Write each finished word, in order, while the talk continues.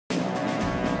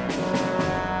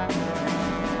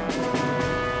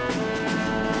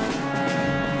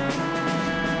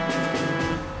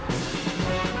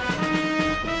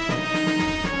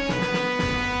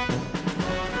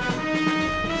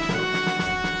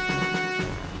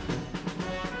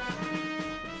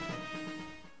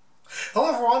Hello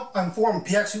everyone, I'm Forum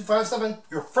PX257,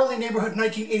 your friendly neighborhood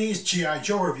 1980s G.I.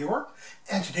 Joe reviewer,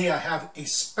 and today I have a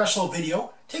special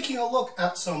video taking a look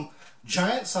at some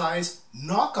giant size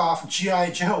knockoff G.I.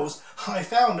 Joes I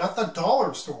found at the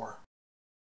dollar store.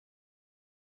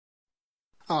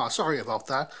 Sorry about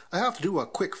that. I have to do a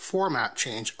quick format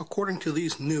change according to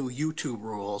these new YouTube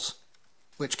rules,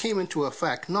 which came into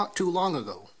effect not too long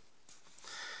ago.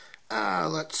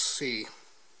 Let's see.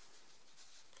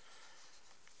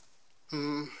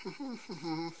 I'm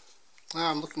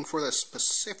looking for the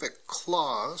specific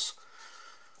clause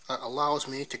that allows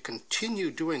me to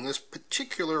continue doing this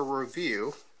particular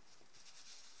review.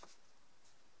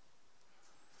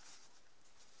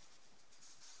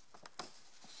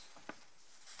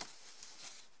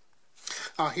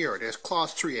 Here it is,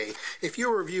 Clause 3A. If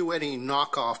you review any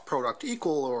knockoff product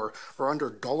equal or under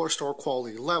dollar store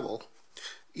quality level,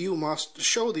 you must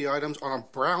show the items on a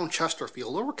brown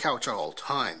Chesterfield or couch at all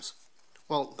times.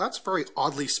 Well, that's very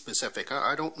oddly specific.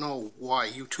 I don't know why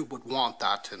YouTube would want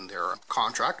that in their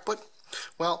contract, but,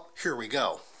 well, here we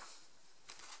go.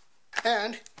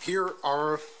 And here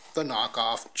are the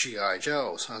knockoff G.I.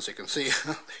 Joes. As you can see,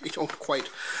 they don't quite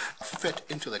fit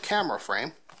into the camera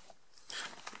frame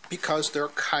because they're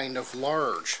kind of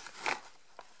large.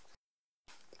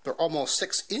 They're almost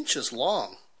 6 inches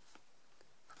long.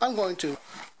 I'm going to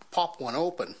pop one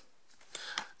open.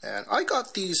 And I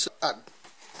got these at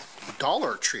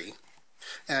Dollar Tree.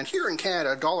 And here in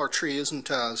Canada, Dollar Tree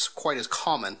isn't quite as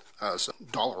common as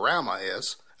Dollarama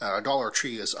is. Dollar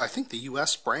Tree is, I think, the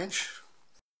US branch.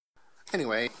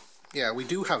 Anyway, yeah, we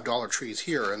do have Dollar Trees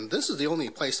here, and this is the only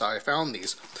place I found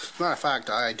these. As a matter of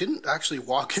fact, I didn't actually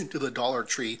walk into the Dollar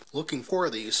Tree looking for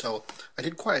these, so I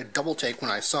did quite a double take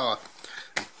when I saw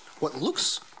what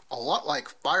looks a lot like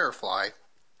Firefly.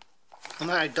 And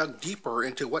then I dug deeper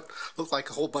into what looked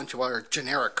like a whole bunch of other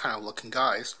generic kind of looking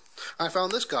guys. I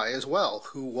found this guy as well,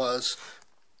 who was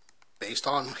based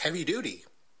on Heavy Duty.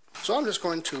 So I'm just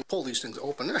going to pull these things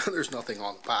open. There's nothing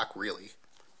on the back, really.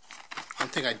 One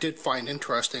thing I did find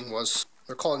interesting was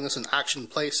they're calling this an action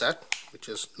playset, which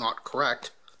is not correct.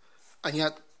 And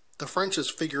yet the French is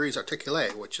figurines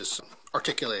articulés, which is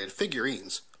articulated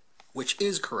figurines, which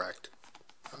is correct.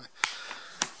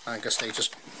 I guess they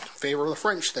just favor the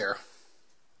French there.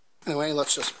 Anyway,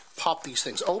 let's just pop these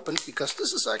things open, because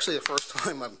this is actually the first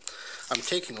time I'm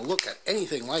taking a look at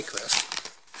anything like this.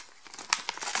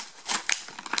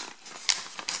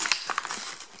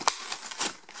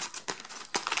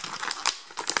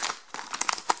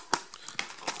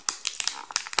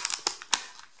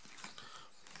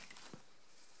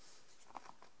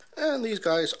 And these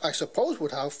guys, I suppose,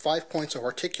 would have 5 points of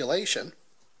articulation.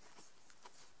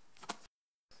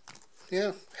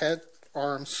 Yeah, head,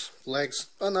 arms, legs,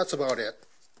 and that's about it.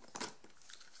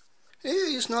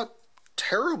 He's not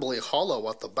terribly hollow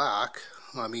at the back.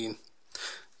 I mean,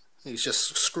 he's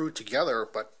just screwed together,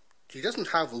 but he doesn't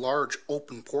have large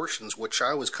open portions, which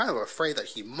I was kind of afraid that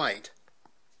he might.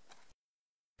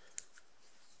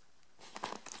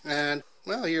 And,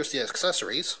 well, here's the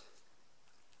accessories.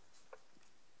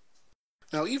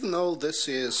 Now, even though this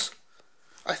is,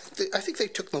 I think they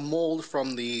took the mold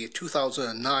from the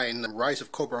 2009 Rise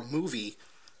of Cobra movie,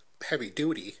 Heavy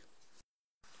Duty.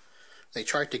 They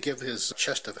tried to give his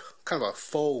chest a kind of a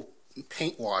faux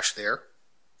paint wash there.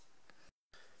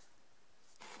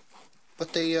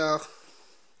 But they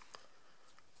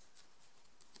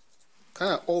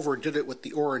kind of overdid it with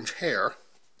the orange hair.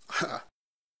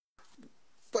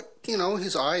 But, you know,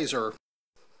 his eyes are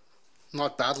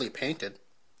not badly painted.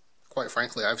 Quite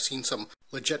frankly, I've seen some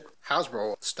legit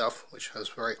Hasbro stuff which has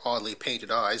very oddly painted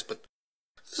eyes, but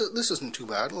this isn't too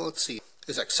bad. Well, let's see.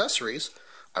 His accessories,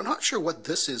 I'm not sure what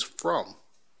this is from.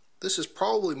 This is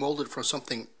probably molded from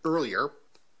something earlier,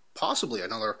 possibly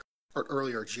another or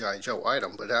earlier G.I. Joe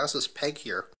item, but it has this peg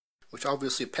here, which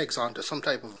obviously pegs onto some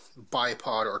type of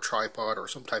bipod or tripod or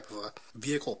some type of a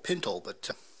vehicle pintle, but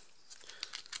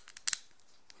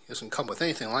it doesn't come with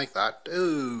anything like that.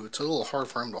 Ooh, it's a little hard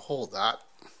for him to hold that.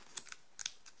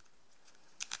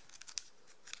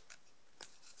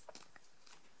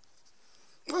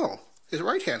 Oh, his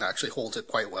right hand actually holds it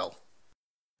quite well.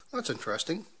 That's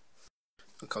interesting.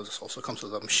 Because this also comes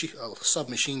with a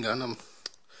submachine gun.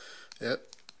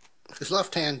 His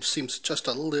left hand seems just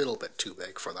a little bit too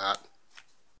big for that.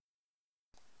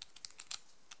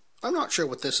 I'm not sure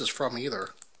what this is from either.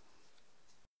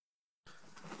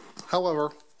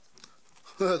 However,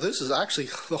 this is actually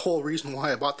the whole reason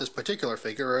why I bought this particular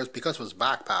figure, is because of his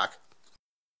backpack.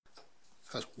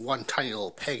 It has one tiny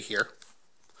little peg here.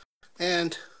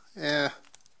 And,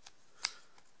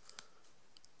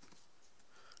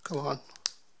 come on.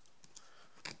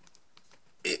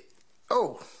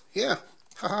 Yeah,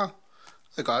 haha,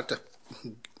 I got it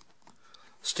to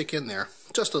stick in there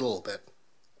just a little bit.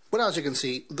 But as you can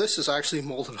see, this is actually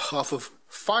molded off of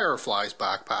Firefly's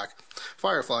backpack.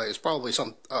 Firefly is probably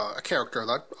a character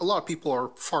that a lot of people are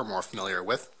far more familiar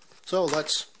with. So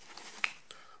let's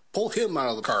pull him out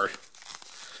of the card.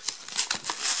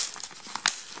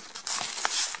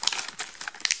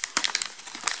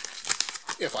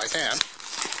 If I can.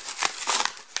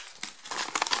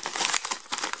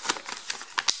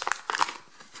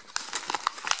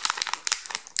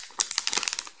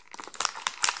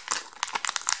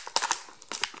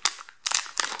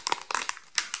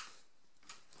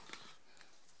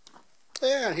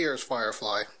 And here's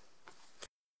Firefly.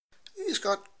 He's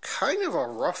got kind of a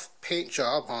rough paint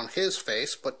job on his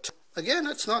face, but again,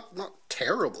 it's not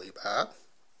terribly bad.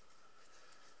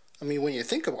 I mean, when you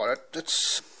think about it,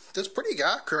 it's pretty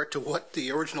accurate to what the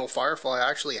original Firefly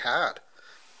actually had.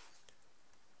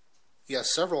 He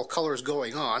has several colors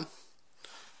going on.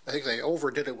 I think they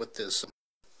overdid it with his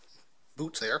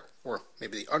boots there, or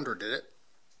maybe they underdid it.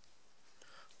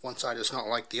 One side is not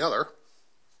like the other.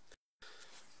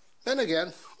 Then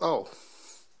again, now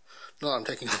that I'm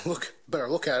taking a better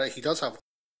look at it, he does have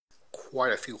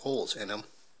quite a few holes in him.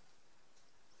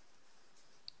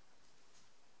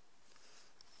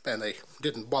 And they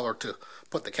didn't bother to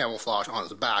put the camouflage on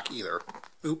his back either.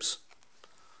 Oops.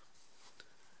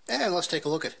 And let's take a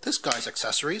look at this guy's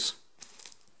accessories.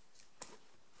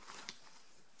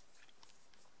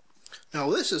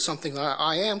 Now this is something that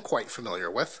I am quite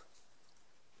familiar with.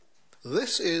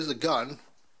 This is a gun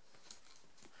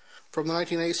from the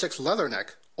 1986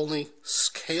 Leatherneck, only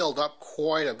scaled up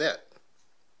quite a bit.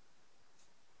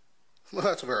 Well,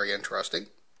 that's very interesting.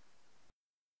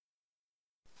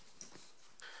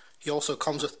 He also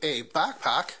comes with a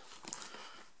backpack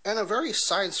and a very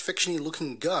science fiction-y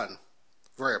looking gun.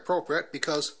 Very appropriate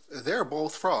because they're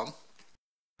both from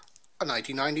a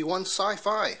 1991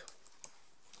 sci-fi.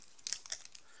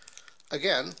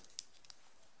 Again,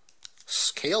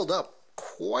 scaled up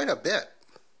quite a bit.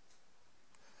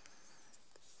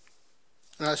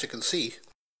 And as you can see,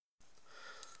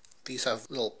 these have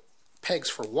little pegs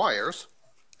for wires,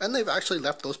 and they've actually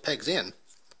left those pegs in.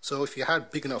 So if you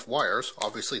had big enough wires,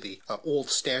 obviously the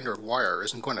old standard wire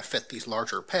isn't going to fit these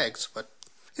larger pegs, but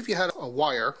if you had a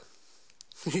wire,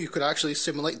 you could actually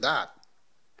simulate that.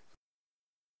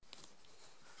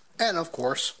 And of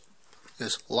course,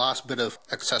 this last bit of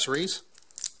accessories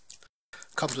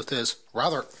comes with his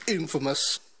rather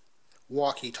infamous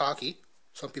walkie-talkie.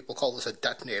 Some people call this a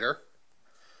detonator,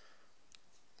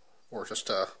 or just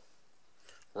a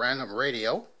random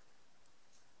radio.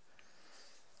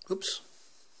 Oops.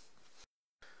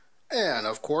 And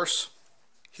of course,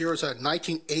 here's a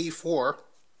 1984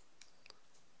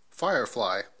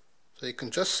 Firefly. So you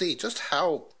can just see just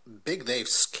how big they've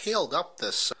scaled up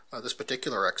this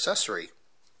particular accessory.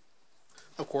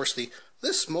 Of course,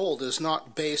 this mold is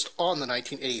not based on the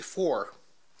 1984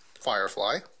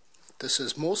 Firefly. This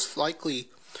is most likely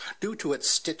due to its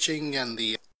stitching and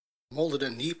the molded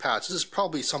in knee pads. This is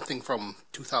probably something from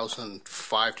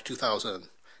 2005 to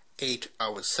 2008, I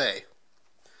would say.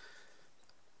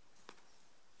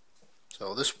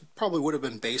 So this probably would have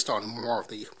been based on more of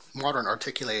the modern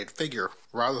articulated figure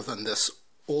rather than this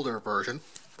older version.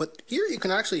 But here you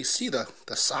can actually see the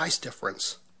size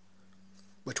difference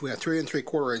between a 3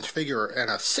 3/4 inch figure and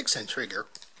a 6 inch figure.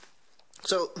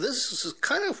 So this is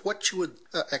kind of what you would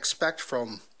expect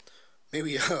from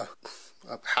maybe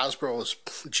Hasbro's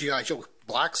G.I. Joe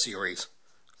Black series,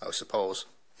 I suppose.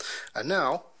 And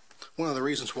now, one of the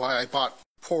reasons why I bought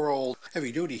poor old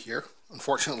Heavy Duty here,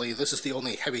 unfortunately this is the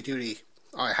only Heavy Duty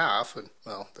I have, and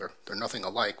well, they're nothing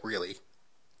alike really.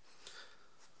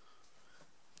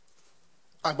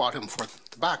 I bought him for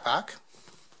the backpack.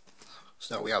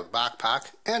 So we have a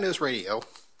backpack and his radio,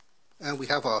 and we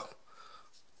have an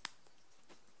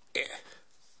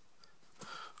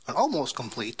almost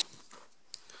complete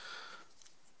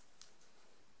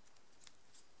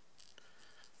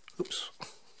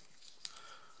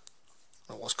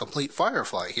almost complete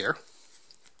Firefly here.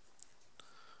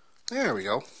 There we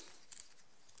go.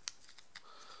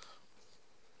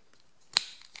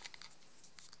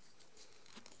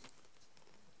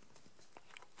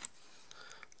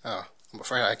 I'm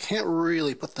afraid I can't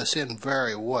really put this in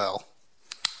very well.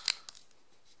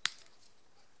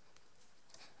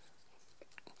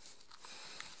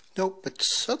 Nope, it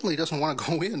suddenly doesn't want to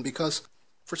go in because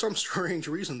for some strange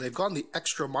reason they've gone the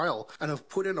extra mile and have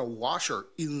put in a washer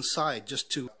inside just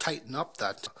to tighten up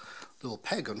that little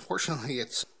peg. Unfortunately,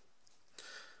 it's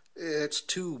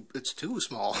too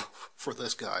small for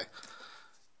this guy.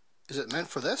 Is it meant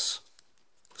for this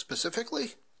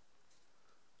specifically?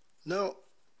 No,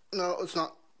 no, it's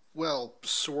not. Well,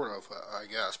 sort of, I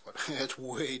guess, but it's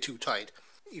way too tight,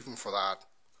 even for that.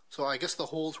 So I guess the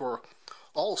holes were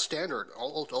all standard,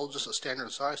 all just a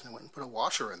standard size, and I went and put a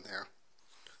washer in there.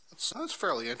 That's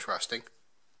fairly interesting.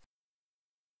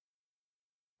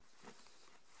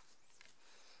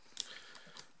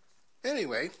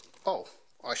 Anyway, oh,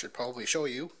 I should probably show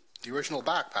you the original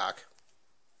backpack,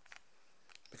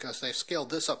 because they've scaled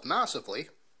this up massively,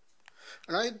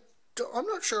 and I'm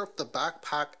not sure if the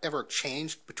backpack ever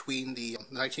changed between the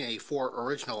 1984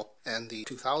 original and the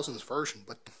 2000s version,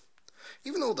 but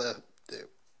even though the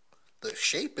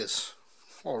shape is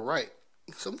all right,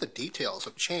 some of the details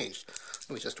have changed.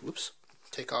 Let me just, whoops,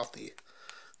 take off the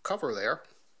cover there,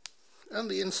 and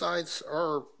the insides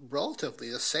are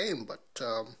relatively the same, but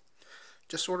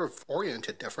just sort of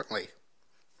oriented differently.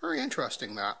 Very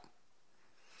interesting, that.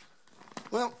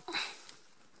 Well,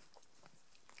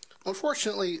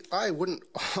 unfortunately, I wouldn't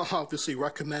obviously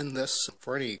recommend this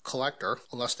for any collector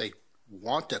unless they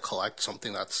want to collect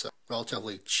something that's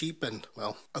relatively cheap and,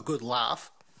 well, a good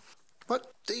laugh.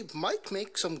 But they might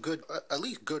make some good, at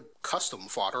least good custom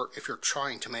fodder if you're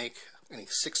trying to make any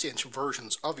 6-inch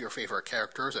versions of your favorite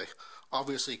characters. They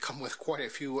obviously come with quite a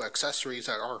few accessories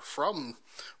that are from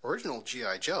original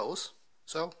G.I. Joes.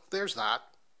 So there's that.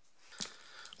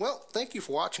 Well, thank you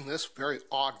for watching this very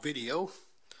odd video.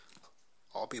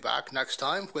 I'll be back next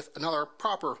time with another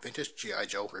proper vintage G.I.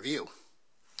 Joe review.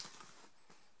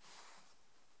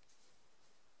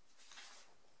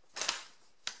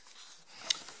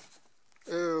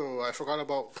 Oh, I forgot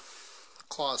about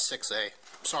Clause 6A.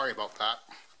 Sorry about that.